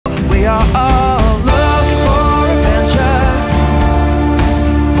We are all looking for adventure.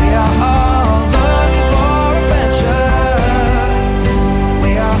 We are all looking for adventure.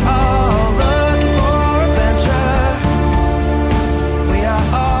 We are all looking for adventure. We are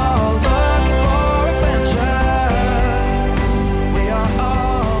all looking for adventure. We are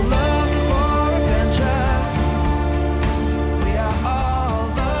all looking for adventure. We are all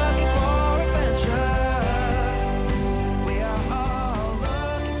looking for adventure. We are all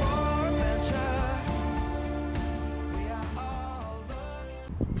looking for adventure. We are all looking.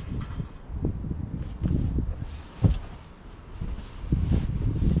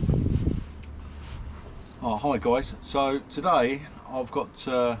 Oh, hi guys. So today I've got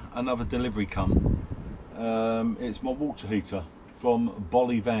another delivery come. It's my water heater from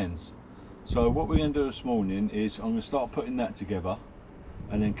Bobil vans. So what we're going to do this morning is I'm going to start putting that together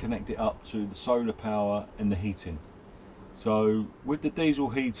and then connect it up to the solar power and the heating. So with the diesel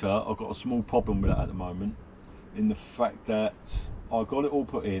heater, I've got a small problem with that at the moment, in the fact that I got it all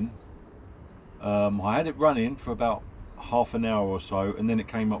put in. I had it running for about half an hour or so, and then it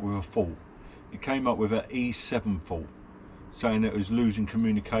came up with a fault. It came up with an E7 fault, saying that it was losing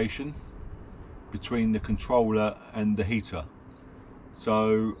communication between the controller and the heater.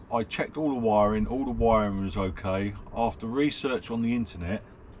 So I checked all the wiring was okay. After research on the internet,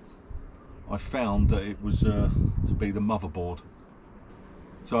 I found that it was to be the motherboard.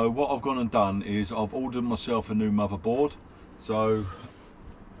 So what I've gone and done is I've ordered myself a new motherboard. So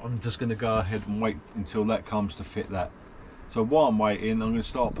I'm just going to go ahead and wait until that comes to fit that. So while I'm waiting, I'm going to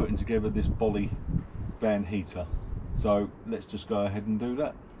start putting together this Bobil van heater. So let's just go ahead and do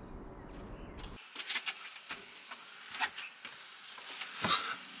that.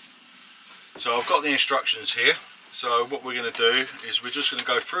 So I've got the instructions here. So what we're going to do is we're just going to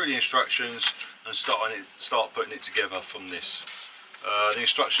go through the instructions and start putting it together from this. The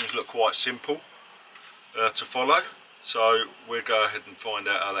instructions look quite simple to follow. So we'll go ahead and find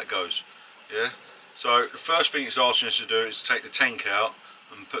out how that goes. Yeah. So the first thing it's asking us to do is take the tank out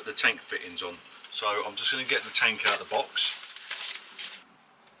and put the tank fittings on. So I'm just going to get the tank out of the box.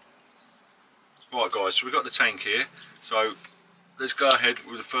 Right guys, so we've got the tank here. So let's go ahead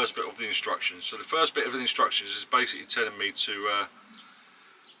with the first bit of the instructions. So the first bit of the instructions is basically telling me to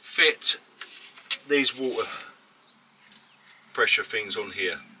fit these water pressure things on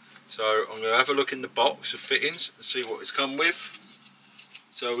here. So I'm going to have a look in the box of fittings and see what it's come with,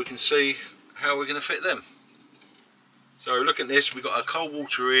 so we can see how we're going to fit them. So look at this, we've got our cold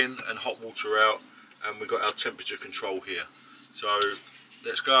water in and hot water out, and we've got our temperature control here. So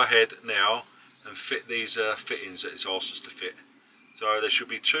let's go ahead now and fit these fittings that it's asked us to fit. So there should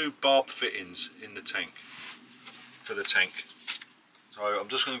be 2 barbed fittings in the tank, for the tank. So I'm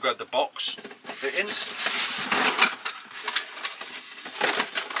just going to grab the box fittings.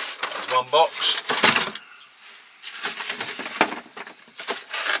 There's one box.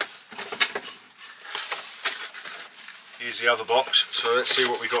 Here's the other box, so let's see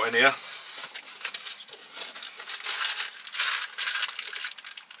what we got in here. A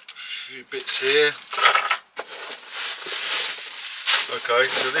few bits here. Okay,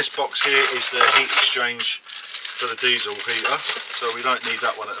 so this box here is the heat exchange for the diesel heater, so we don't need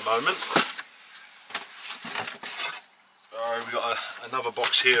that one at the moment. We've got another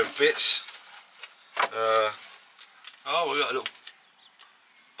box here of bits. Oh, we've got a little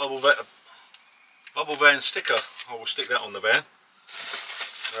Bobil van sticker. I will stick that on the van.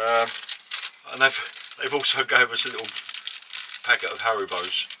 And they've also gave us a little packet of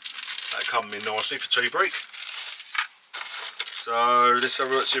Haribos. That come in nicely for tea break. So let's have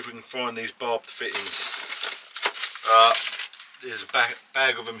a look, see if we can find these barbed fittings. There's a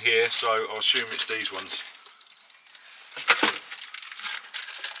bag of them here, so I assume it's these ones.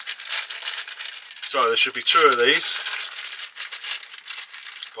 So there should be 2 of these,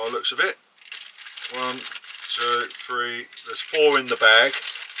 by the looks of it. 1, 2, 3, there's 4 in the bag.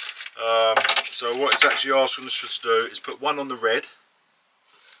 So what it's actually asking us to do is put one on the red.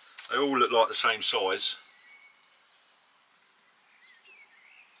 They all look like the same size.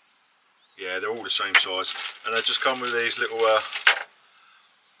 Yeah, they're all the same size, and they just come with these little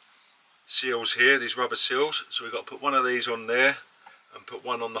seals here, these rubber seals. So we've got to put one of these on there and put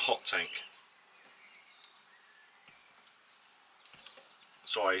one on the hot tank.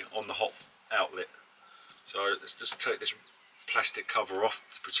 Sorry, on the hot outlet. So let's just take this plastic cover off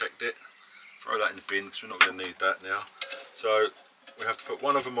to protect it. Throw that in the bin because we're not going to need that now. So we have to put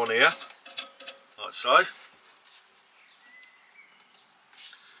one of them on here, like so.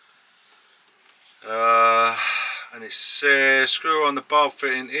 And it says screw on the bulb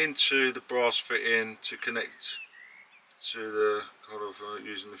fitting into the brass fitting to connect to the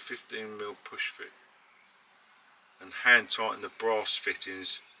using the 15mm push fit and hand tighten the brass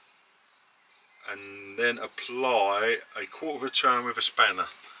fittings, and then apply a 1/4 of a turn with a spanner.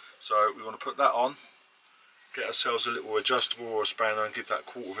 So we want to put that on, get ourselves a little adjustable or a spanner and give that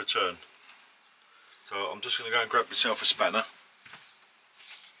 1/4 of a turn. So I'm just going to go and grab myself a spanner.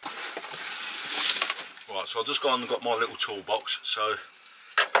 Right, so I've just gone and got my little toolbox, so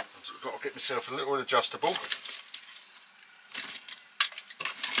I've got to get myself a little adjustable.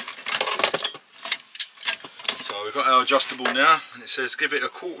 So we've got our adjustable now, and it says give it a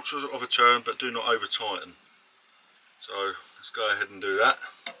 1/4 of a turn but do not over tighten. So let's go ahead and do that.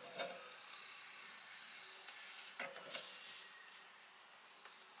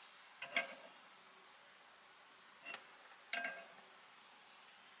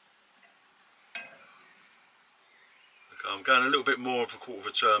 Okay, I'm going a little bit more of a 1/4 of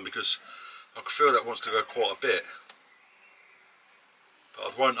a turn because I can feel that wants to go quite a bit, but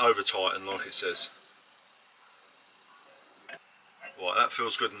I won't over tighten like it says. Right, that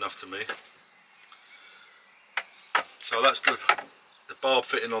feels good enough to me. So that's the barb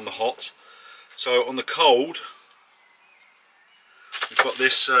fitting on the hot. So on the cold, we've got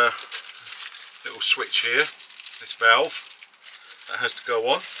this little switch here, this valve that has to go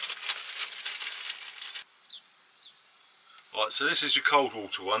on. Right, so this is your cold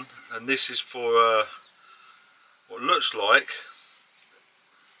water one, and this is for what looks like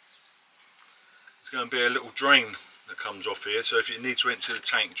it's going to be a little drain that comes off here. So if you need to empty the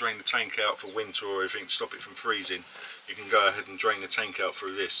tank, drain the tank out for winter or anything, stop it from freezing, you can go ahead and drain the tank out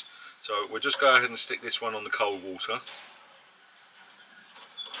through this. So we'll just go ahead and stick this one on the cold water.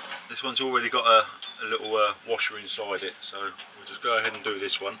 This one's already got a little washer inside it, so we'll just go ahead and do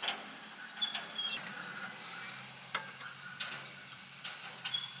this one.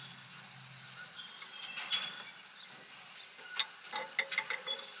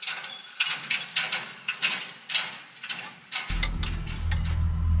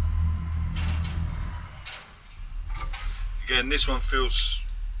 Again, this one feels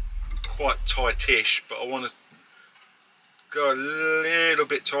quite tightish, but I want to go a little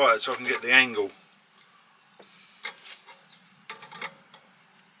bit tighter so I can get the angle.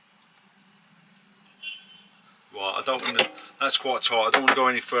 Right, I don't want to, that's quite tight, I don't want to go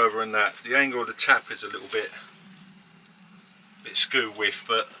any further than that. The angle of the tap is a little bit skew with,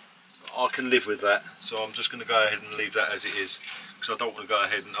 but I can live with that. So I'm just going to go ahead and leave that as it is, because I don't want to go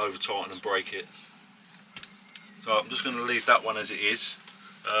ahead and over tighten and break it. So I'm just going to leave that one as it is.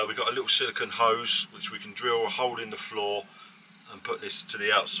 We've got a little silicone hose which we can drill a hole in the floor and put this to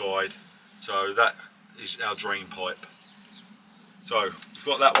the outside. So that is our drain pipe. So we've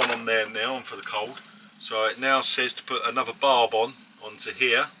got that one on there now, on for the cold. So it now says to put another barb onto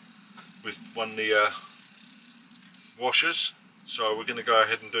here with one of the washers. So we're going to go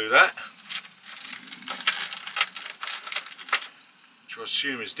ahead and do that, which I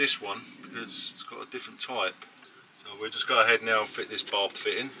assume is this one because it's got a different type. So we'll just go ahead now and fit this barb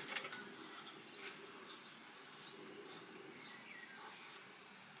fitting.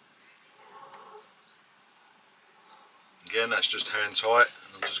 Again, that's just hand tight.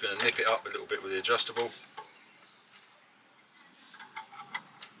 I'm just going to nip it up a little bit with the adjustable.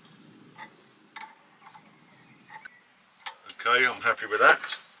 Okay, I'm happy with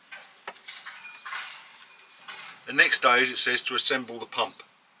that. The next stage, it says to assemble the pump.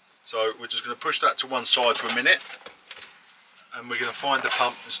 So we're just going to push that to one side for a minute, and we're going to find the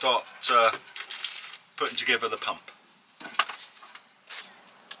pump and start putting together the pump.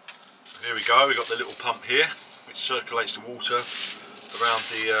 So here we go, we've got the little pump here which circulates the water around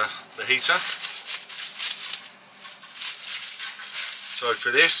the heater. So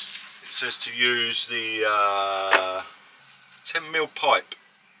for this, it says to use the 10mm pipe.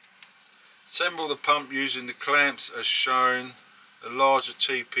 Assemble the pump using the clamps as shown. The larger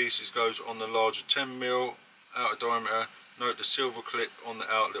T-pieces goes on the larger 10mm outer diameter. Note the silver clip on the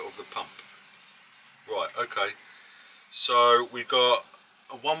outlet of the pump. Right, okay. So we've got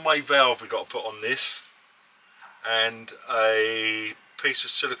a one-way valve we've got to put on this, and a piece of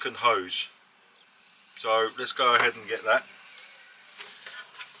silicone hose. So let's go ahead and get that.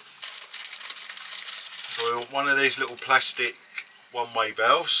 So we want one of these little plastic one-way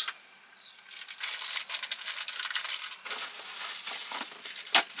valves.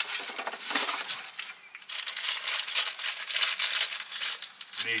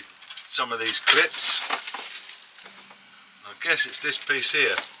 Need some of these clips. I guess it's this piece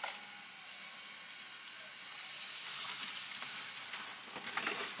here.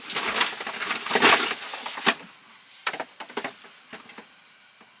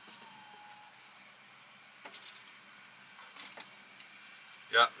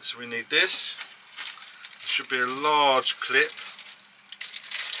 So we need this. It should be a large clip.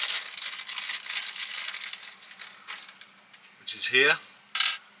 Which is here.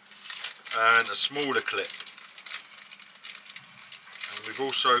 And a smaller clip. And we've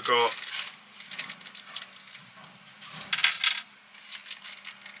also got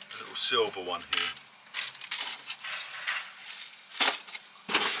a little silver one here.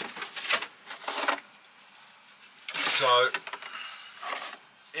 So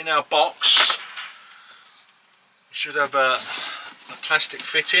in our box we should have a plastic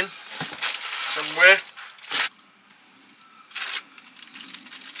fitting somewhere.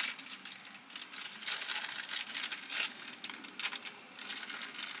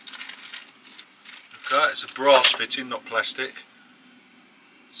 Okay, it's a brass fitting, not plastic.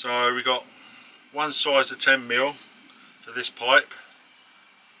 So we got one size of 10mm for this pipe,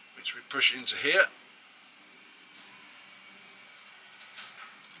 which we push into here.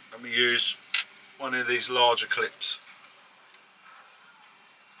 And we use one of these larger clips.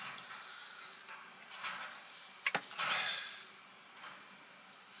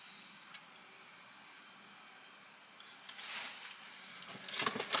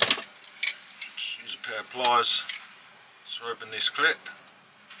 Just use a pair of pliers to open this clip,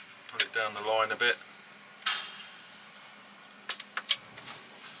 put it down the line a bit.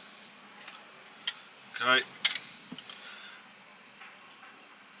 Okay.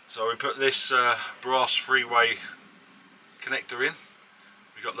 So we put this brass three-way connector in.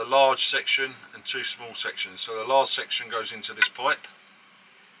 We've got the large section and two small sections. So the large section goes into this pipe.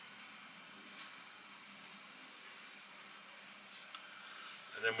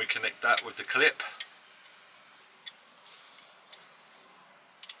 And then we connect that with the clip.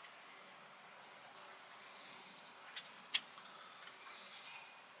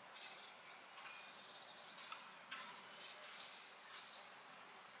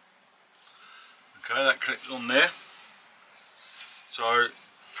 Okay, that clip's on there. So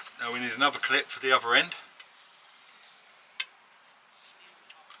now we need another clip for the other end,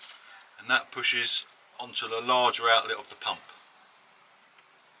 and that pushes onto the larger outlet of the pump.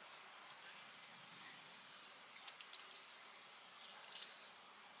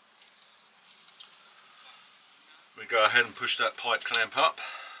 We go ahead and push that pipe clamp up.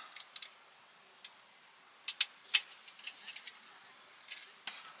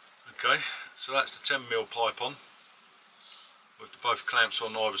 Okay, so that's the 10mm pipe on, with both clamps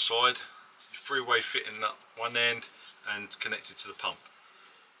on either side. Three-way fitting up one end and connected to the pump.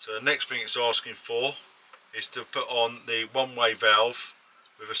 So the next thing it's asking for is to put on the one-way valve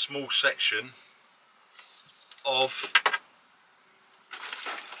with a small section of the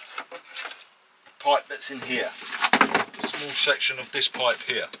pipe that's in here. A small section of this pipe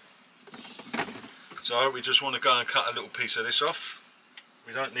here. So we just want to go and cut a little piece of this off.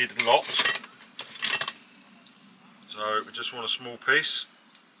 We don't need a lot, so we just want a small piece.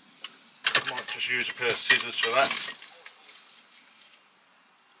 I might just use a pair of scissors for that.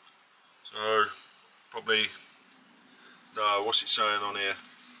 So probably, no, what's it saying on here?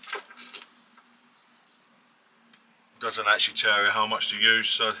 It doesn't actually tell you how much to use,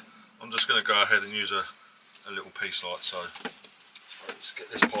 so I'm just going to go ahead and use a little piece like so. Let's get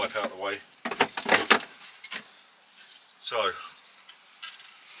this pipe out of the way. So it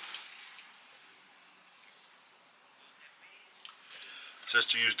says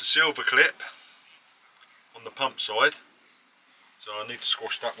to use the silver clip on the pump side, so I need to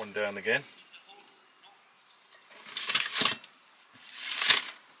squash that one down again.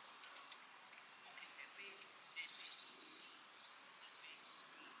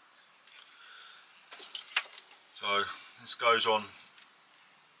 So this goes on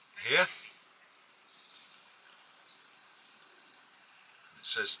here. It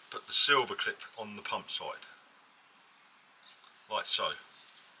says put the silver clip on the pump side. Like so.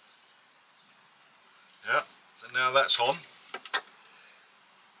 Yeah, so now that's on. It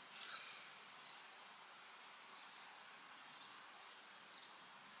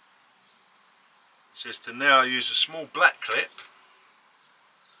says to now use a small black clip,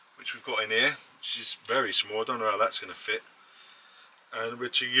 which we've got in here, which is very small, I don't know how that's going to fit. And we're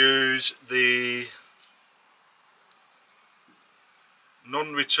to use the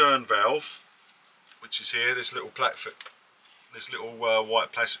non-return valve, which is here, this little white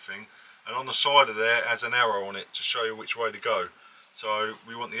plastic thing, and on the side of there has an arrow on it to show you which way to go. So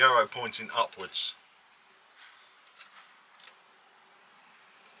we want the arrow pointing upwards.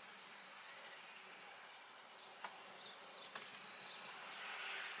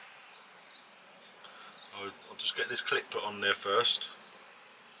 I'll just get this clip put on there first.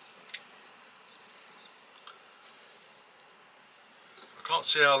 I can't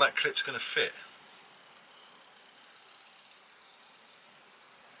see how that clip's going to fit.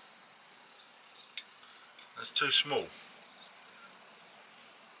 That's too small.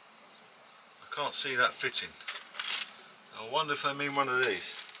 I can't see that fitting. I wonder if they mean one of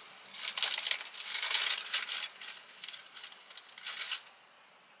these.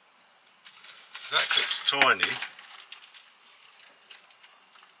 That clip's tiny.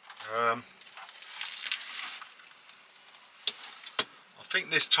 I think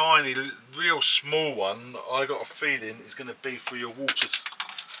this tiny, real small one, I got a feeling is going to be for your water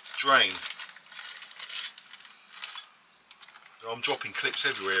drain. I'm dropping clips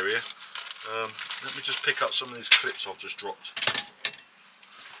everywhere here. Let me just pick up some of these clips I've just dropped.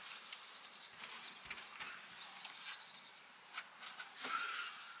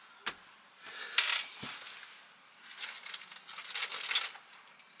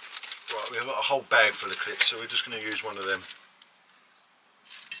 Right, we've got a whole bag full of clips, so we're just going to use one of them.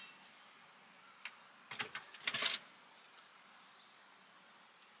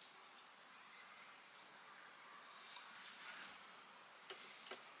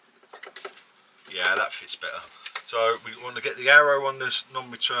 Yeah, that fits better. So we want to get the arrow on this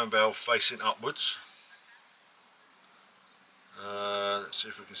non-return valve facing upwards. Let's see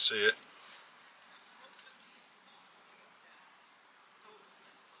if we can see it.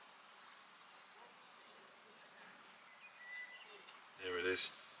 There it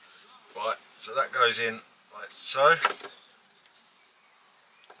is. Right, so that goes in like so.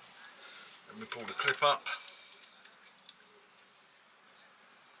 Then we pull the clip up.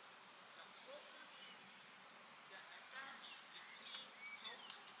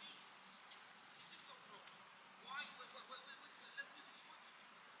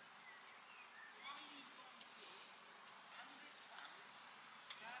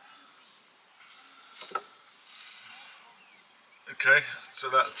 Okay, so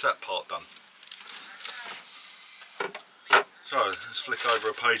that's that part done. So let's flick over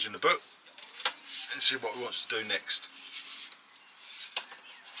a page in the book and see what we want to do next.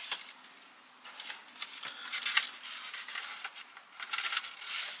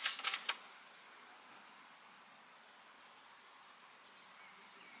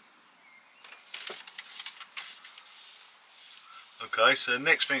 Okay, so the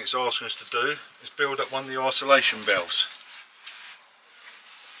next thing it's asking us to do is build up one of the isolation valves.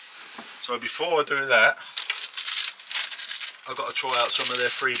 So before I do that, I've got to try out some of their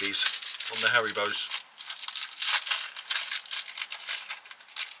freebies on the Haribos.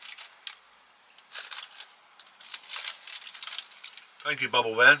 Thank you,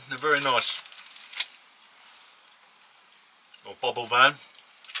 Bubble Van, they're very nice. Or Bubble Van.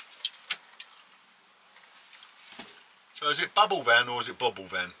 So is it Bubble Van or is it Bobble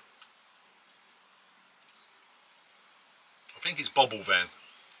Van? I think it's Bobble Van.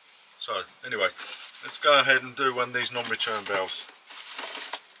 So anyway, let's go ahead and do one of these non-return valves.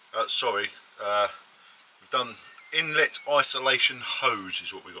 We've done inlet isolation hose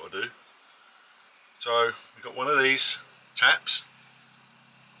is what we've got to do. So we've got one of these taps.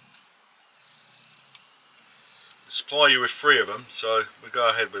 They supply you with 3 of them, so we'll go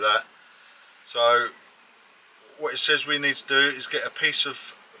ahead with that. So what it says we need to do is get a piece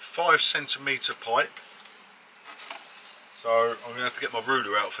of 5cm pipe. So I'm going to have to get my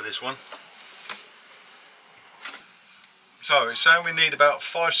ruler out for this one. So it's saying we need about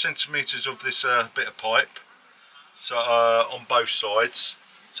 5 centimetres of this bit of pipe, so on both sides,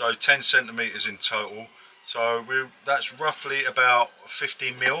 so 10 centimetres in total. So that's roughly about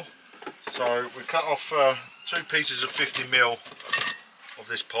 50 mil. So we cut off 2 pieces of 50 mil of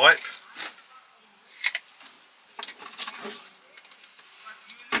this pipe.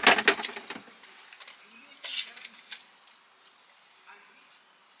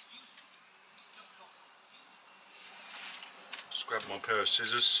 Grab my pair of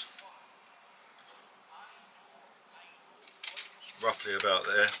scissors, roughly about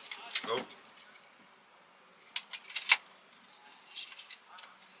there. Oh.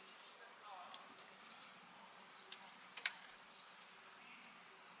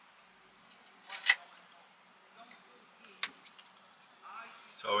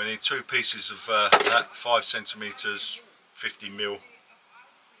 So we need 2 pieces of that, 5 centimetres, 50 mil.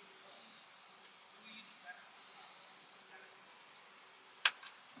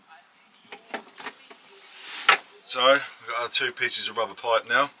 So we've got our 2 pieces of rubber pipe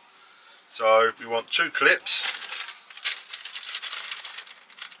now. So we want 2 clips.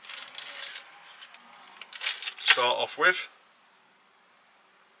 To start off with.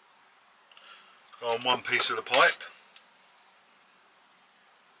 Go on one piece of the pipe.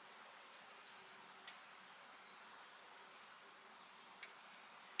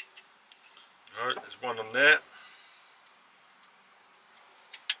 Alright, there's one on there.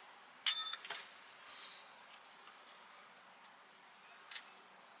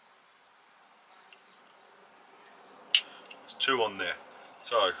 There's two on there.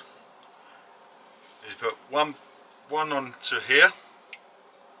 So you put one onto here.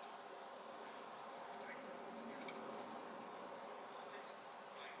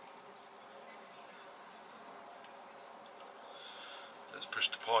 Let's push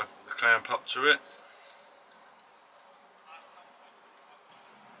the clamp up to it.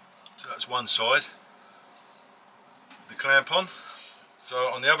 So that's one side, the clamp on. So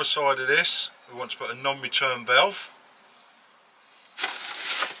on the other side of this, we want to put a non-return valve.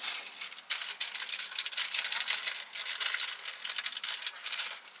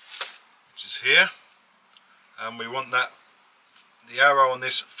 Which is here. And we want the arrow on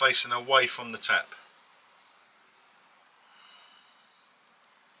this facing away from the tap.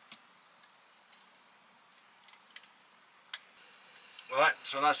 Right,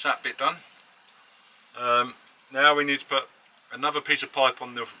 so that's that bit done. Now we need to put another piece of pipe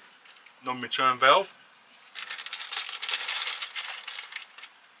on the non-return valve.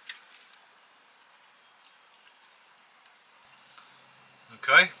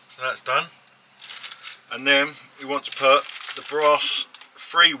 Okay, so that's done. And then we want to put the brass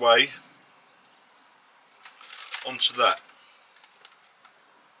three-way onto that.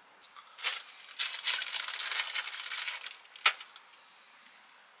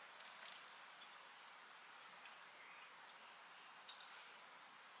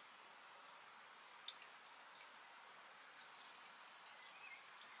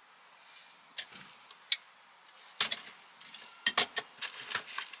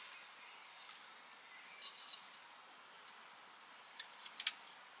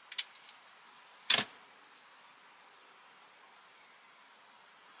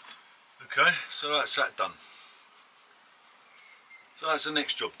 Okay, so that's that done. So that's the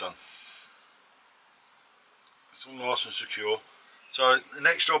next job done. It's all nice and secure. So the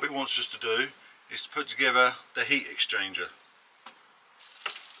next job it wants us to do is to put together the heat exchanger.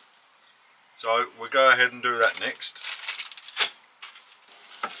 So we'll go ahead and do that next.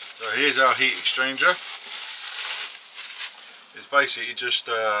 So here's our heat exchanger. It's basically just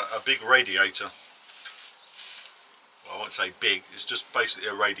a big radiator. Well, I won't say big, it's just basically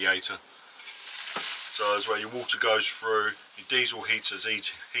a radiator. So that's where your water goes through, your diesel heater's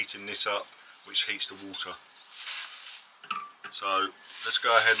heating this up, which heats the water. So let's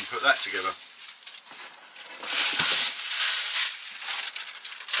go ahead and put that together.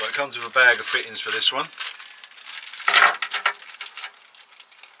 So it comes with a bag of fittings for this one.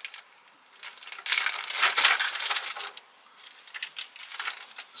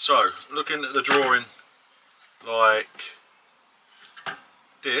 So looking at the drawing like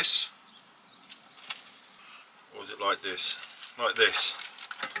this, or is it like this? Like this.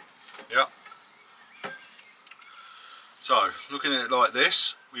 Yep. So looking at it like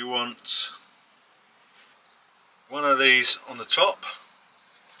this, we want one of these on the top.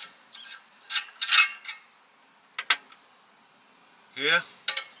 Here.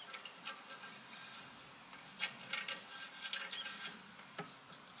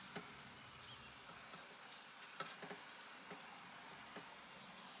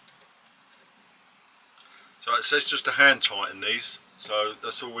 So it says just to hand tighten these, so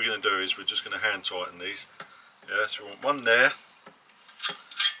that's all we're going to do, is we're just going to hand tighten these. Yeah, so we want one there.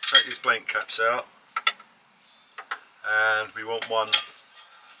 Take these blank caps out, and we want one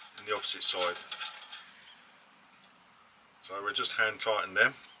in the opposite side. So we'll just hand tighten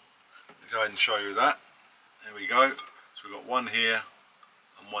them. I'll go ahead and show you that. There we go. So we've got one here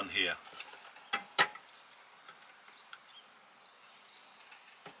and one here.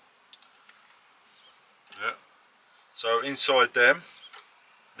 Yeah. So inside them,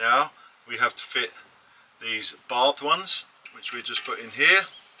 now we have to fit these barbed ones, which we just put in here.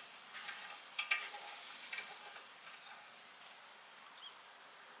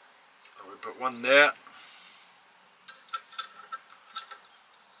 So we put one there,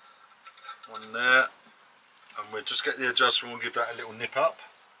 one there, and we'll just get the adjustment and give that a little nip up.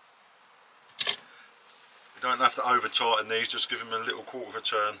 You don't have to over tighten these, just give them a little quarter of a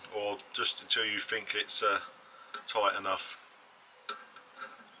turn, or just until you think it's tight enough.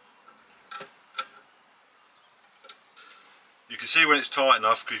 You can see when it's tight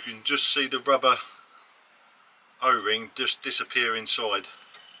enough because you can just see the rubber O-ring just disappear inside.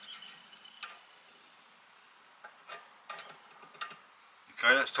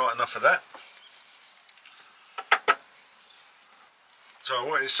 Okay, that's tight enough for that. So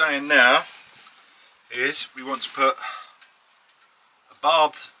what it's saying now is we want to put a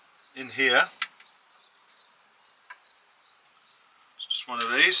barb in here, one of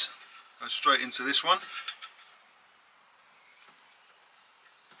these, goes straight into this one.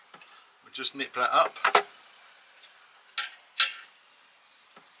 We'll just nip that up.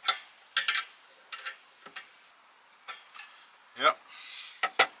 Yep.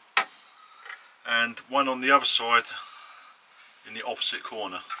 And one on the other side in the opposite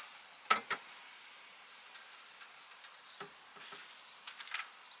corner.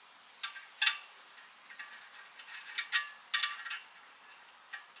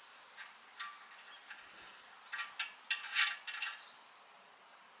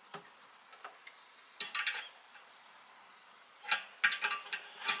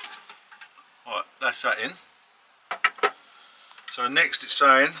 Right, that's that in. So next it's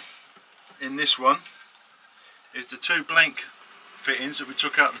saying in this one is the two blank fittings that we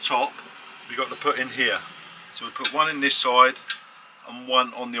took out the top, we got to put in here. So we put one in this side and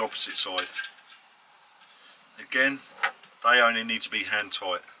one on the opposite side. Again, they only need to be hand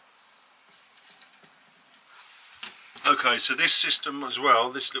tight. Okay, so this system as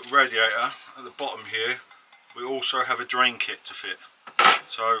well, this little radiator at the bottom here, we also have a drain kit to fit.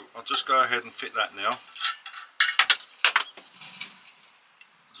 So I'll just go ahead and fit that now.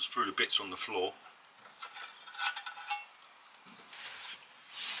 Just threw the bits on the floor.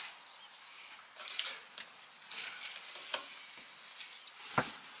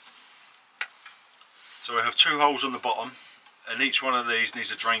 So we have two holes on the bottom, and each one of these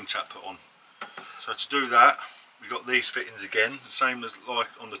needs a drain tap put on. So to do that, we've got these fittings again, the same as like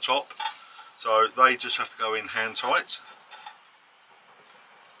on the top. So they just have to go in hand tight.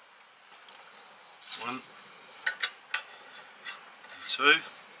 One, and two.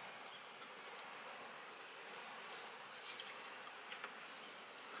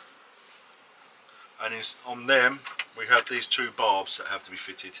 And on them, we have these two barbs that have to be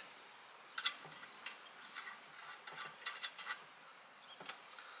fitted.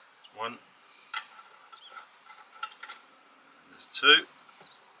 One, there's two.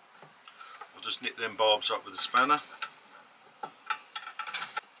 I'll just knit them barbs up with a spanner. So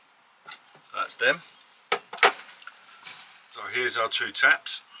that's them. So here's our two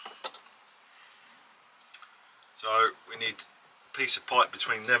taps. So we need a piece of pipe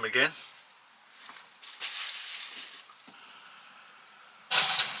between them again.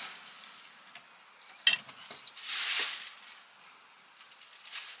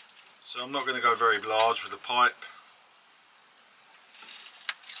 So I'm not going to go very large with the pipe.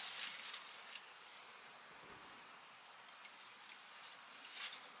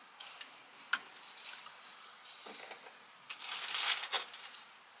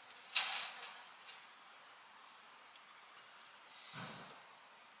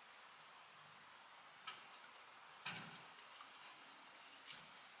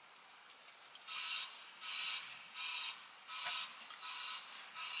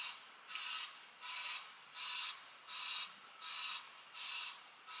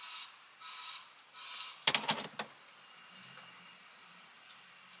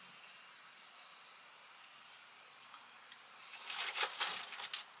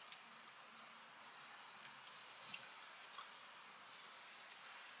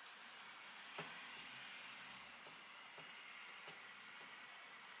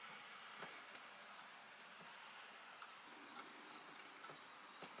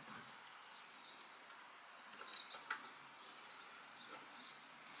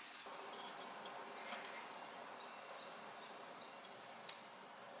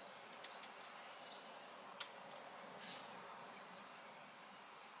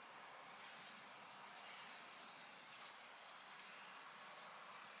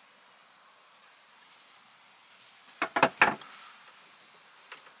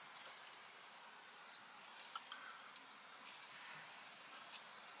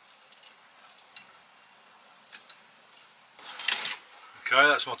 Okay,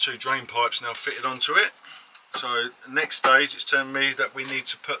 that's my two drain pipes now fitted onto it. So next stage, it's telling me that we need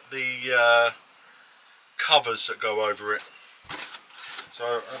to put the covers that go over it.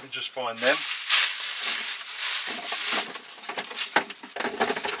 So let me just find them.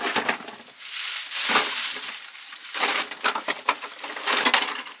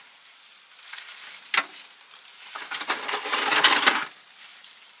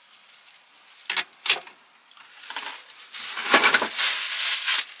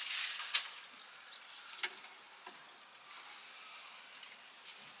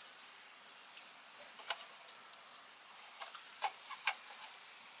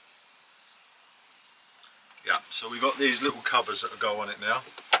 Yeah, so we've got these little covers that go on it now.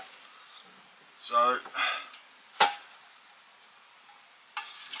 So it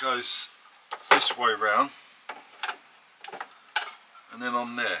goes this way round, and then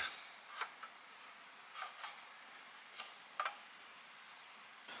on there.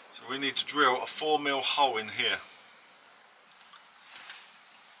 So we need to drill a 4mm hole in here.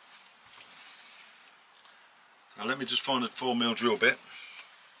 So let me just find a 4mm drill bit.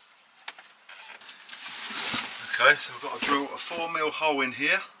 Okay, so we've got to drill a 4mm hole in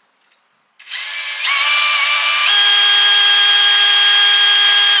here.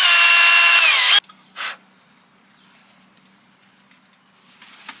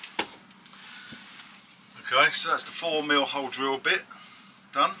 Okay, so that's the 4mm hole drill bit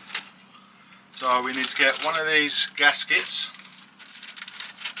done. So we need to get one of these gaskets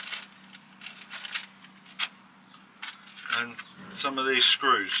and some of these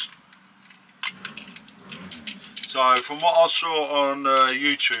screws. So from what I saw on a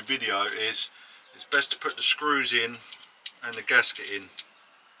YouTube video is it's best to put the screws in and the gasket in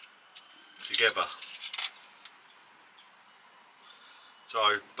together.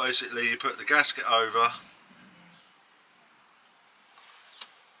 So basically you put the gasket over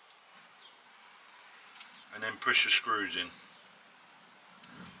and then push the screws in.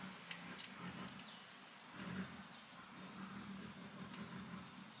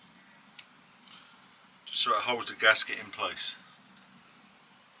 Just so it holds the gasket in place.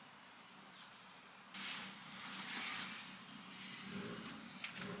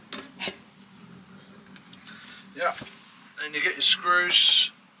 Yeah, then you get your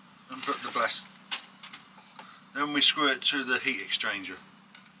screws and put the blast. Then we screw it to the heat exchanger.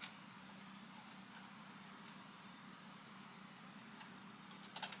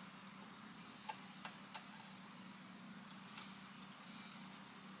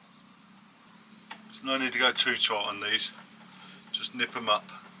 No need to go too tight on these, just nip them up,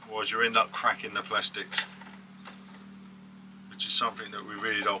 otherwise you end up cracking the plastics, which is something that we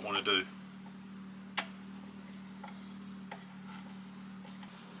really don't want to do.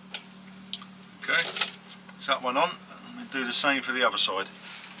 Okay, that's that one on. We'll do the same for the other side,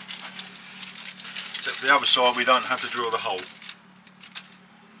 except for the other side we don't have to drill the hole.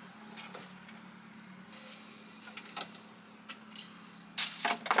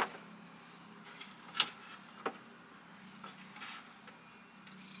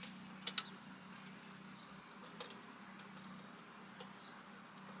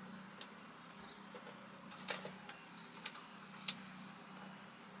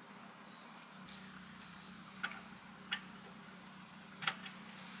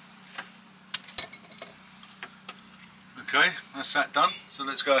 Okay, that's that done, so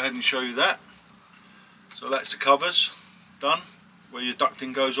let's go ahead and show you that. So that's the covers done, where your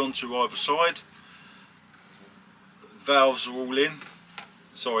ducting goes onto either side. Valves are all in,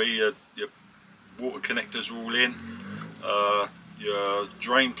 sorry, your water connectors are all in, your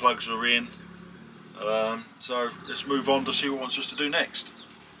drain plugs are in. So let's move on to see what it wants us to do next.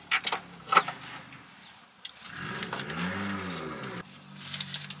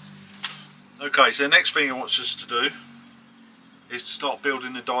 Okay, so the next thing it wants us to do is to start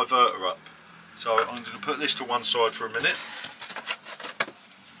building the diverter up. So I'm going to put this to one side for a minute.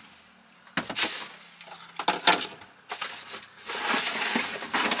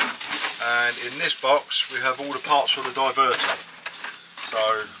 And in this box we have all the parts for the diverter.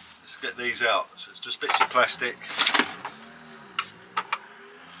 So let's get these out. So it's just bits of plastic,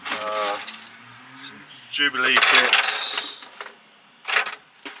 some Jubilee clips,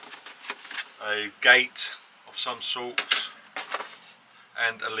 a gate of some sort,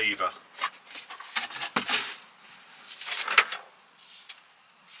 and a lever.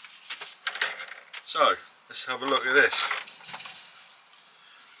 So let's have a look at this.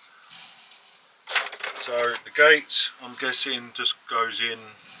 So the gate, I'm guessing, just goes in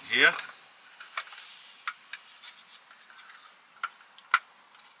here.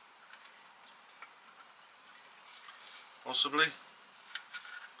 Possibly.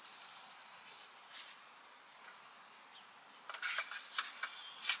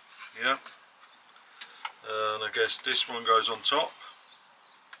 Yeah, and I guess this one goes on top.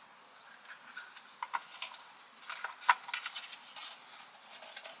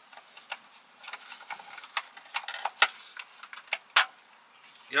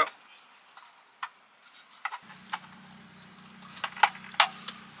 Yep.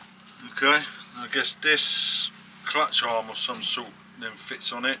 Okay, I guess this clutch arm of some sort then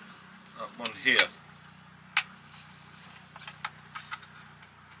fits on it, that one here.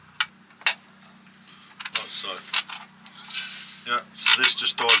 So, yeah, so this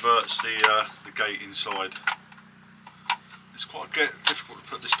just diverts the gate inside. It's quite difficult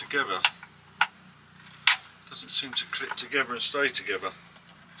to put this together. It doesn't seem to clip together and stay together.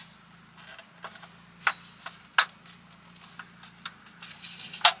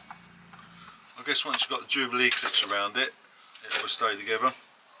 guess once you've got the Jubilee clips around it, it will stay together.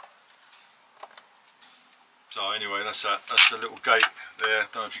 So anyway, that's that. That's the little gate there.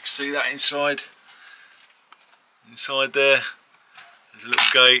 Don't know if you can see that inside. Inside there, there's a little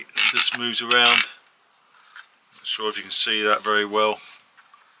gate that just moves around. Not sure if you can see that very well.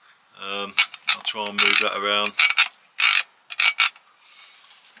 I'll try and move that around.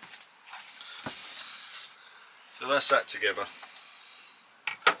 So that's that together.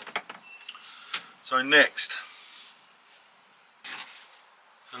 So next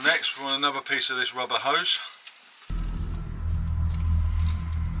we want another piece of this rubber hose.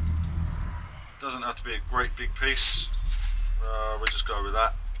 Doesn't have to be a great big piece. We'll just go with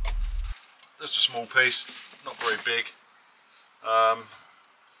that. Just a small piece, not very big.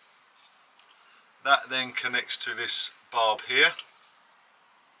 That then connects to this barb here.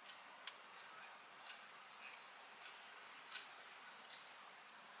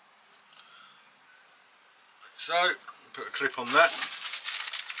 So, put a clip on that.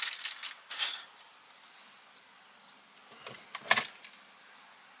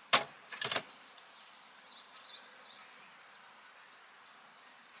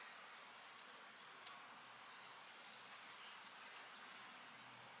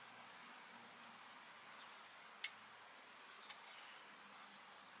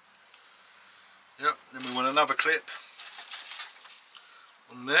 Yep, then we want another clip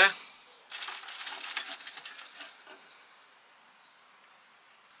on there.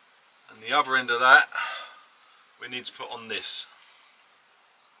 And the other end of that we need to put on this.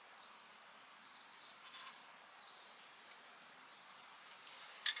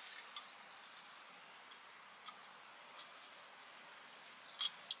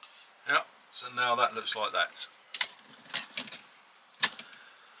 Yep, so now that looks like that.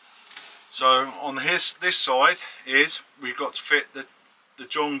 So on this side is we've got to fit the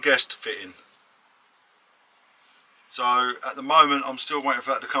John Guest fitting. So at the moment I'm still waiting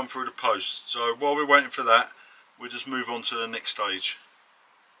for that to come through the post. So while we're waiting for that, we'll just move on to the next stage.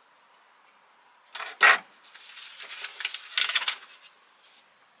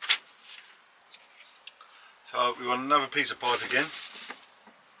 So we want another piece of pipe again.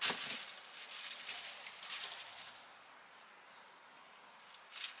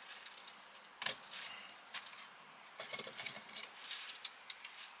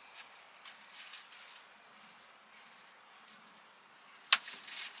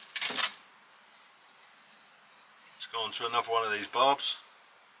 Go on to another one of these barbs.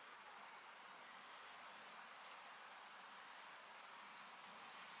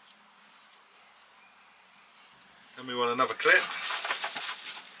 Then we want another clip.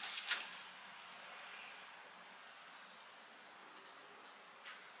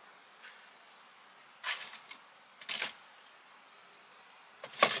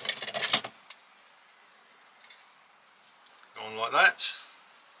 Go on like that.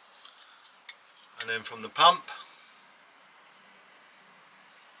 And then from the pump,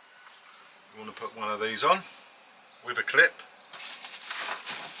 you want to put one of these on with a clip.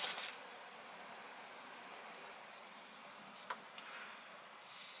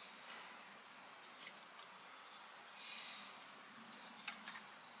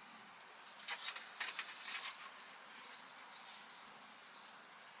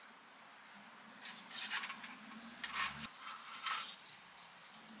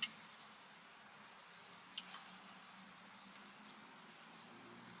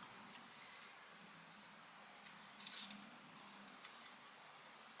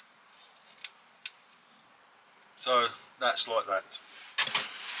 So that's like that.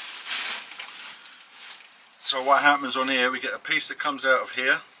 So what happens on here, we get a piece that comes out of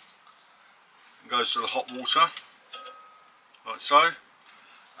here and goes to the hot water, like so,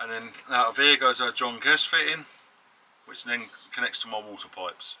 and then out of here goes our John Guest fitting, which then connects to my water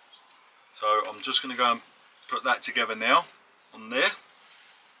pipes. So I'm just going to go and put that together now on there.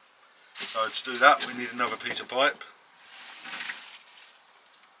 So to do that we need another piece of pipe.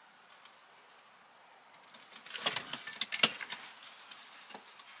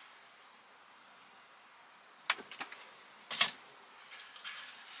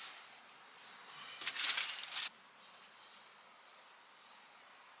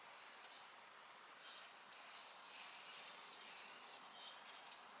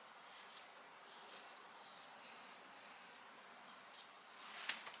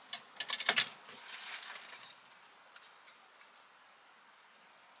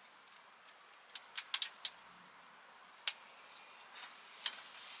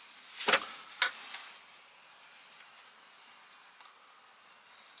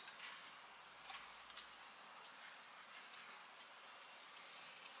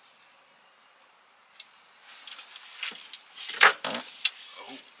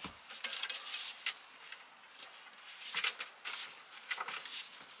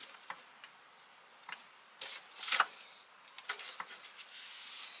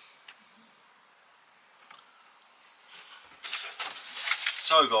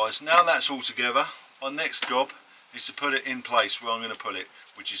 So guys, now that's all together, my next job is to put it in place where I'm going to put it,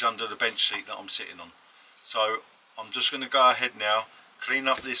 which is under the bench seat that I'm sitting on. So I'm just going to go ahead now, clean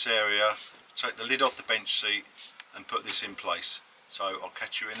up this area, take the lid off the bench seat and put this in place. So I'll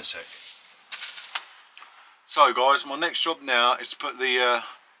catch you in a sec. So guys, my next job now is to put the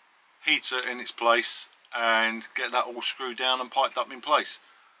heater in its place and get that all screwed down and piped up in place.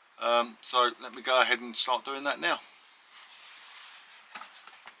 So let me go ahead and start doing that now.